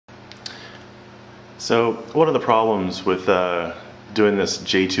So one of the problems with doing this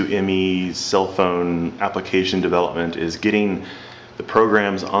J2ME cell phone application development is getting the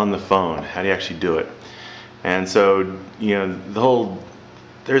programs on the phone. How do you actually do it? And so, you know,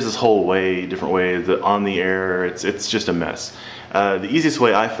 there's this whole different way that on the air, it's just a mess. The easiest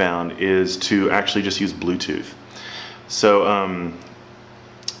way I found is to actually just use Bluetooth. So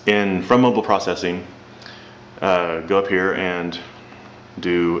from mobile processing, go up here and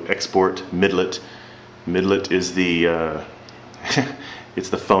do export midlet. Midlet is the it's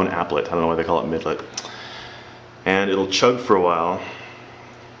the phone applet. I don't know why they call it midlet. And it'll chug for a while,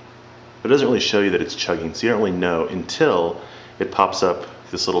 but it doesn't really show you that it's chugging, so you don't really know until it pops up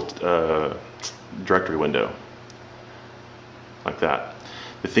this little directory window like that.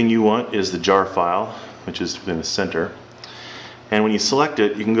 The thing you want is the jar file, which is in the center. And when you select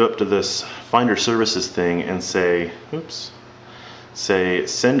it, you can go up to this Finder Services thing and say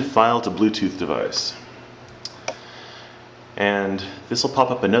send file to Bluetooth device. And this will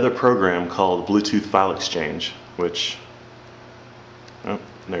pop up another program called Bluetooth File Exchange, which, oh,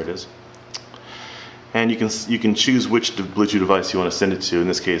 there it is. And you can choose which Bluetooth device you want to send it to. In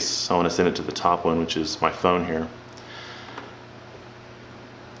this case, I want to send it to the top one, which is my phone here.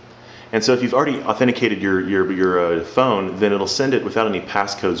 And so if you've already authenticated your phone, then it'll send it without any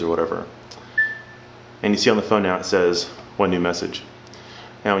passcodes or whatever. And you see on the phone now it says one new message.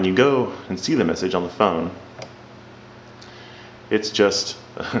 Now when you go and see the message on the phone, it's just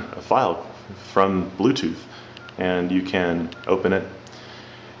a file from Bluetooth, and you can open it.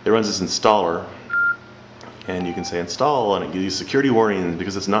 It runs this installer, and you can say install, and it gives you security warning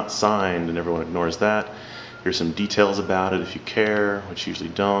because it's not signed, and everyone ignores that. Here's some details about it if you care, which you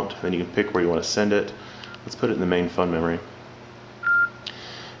usually don't. Then you can pick where you want to send it. Let's put it in the main phone memory.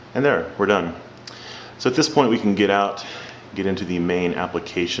 And there, we're done. So at this point we can get into the main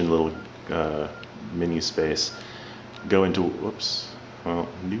application little menu space. Go into, go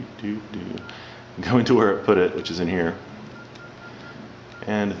into where it put it, which is in here,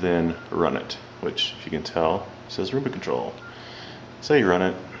 and then run it, which, if you can tell, says RoombaCtrl. So you run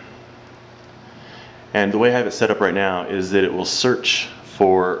it, and the way I have it set up right now is that it will search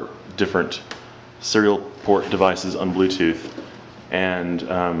for different serial port devices on Bluetooth, and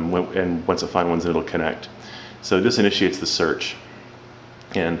once it finds ones, it'll connect. So this initiates the search,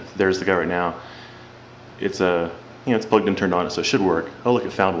 and there's the guy right now. It's it's plugged in, turned on, so it should work. Oh look,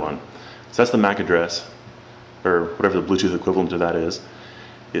 it found one. So that's the MAC address, or whatever the Bluetooth equivalent to that is.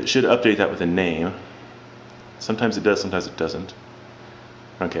 It should update that with a name. Sometimes it does, sometimes it doesn't.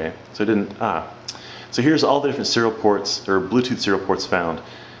 Okay, so it didn't, So here's all the different serial ports, or Bluetooth serial ports found.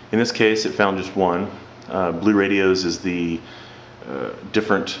 In this case, it found just one. Blue Radios is the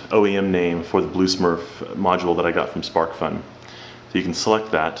different OEM name for the Blue Smurf module that I got from SparkFun. So you can select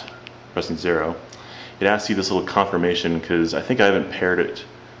that, pressing 0. It asks you this little confirmation because I think I haven't paired it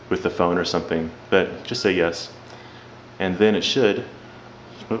with the phone or something, but just say yes. And then it should,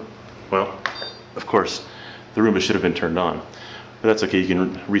 well, of course, the Roomba should have been turned on. But that's okay, you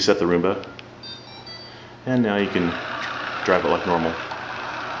can reset the Roomba. And now you can drive it like normal.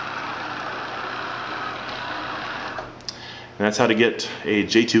 And that's how to get a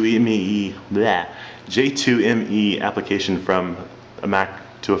J2ME application from a Mac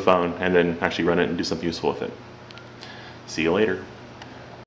to a phone and then actually run it and do something useful with it. See you later.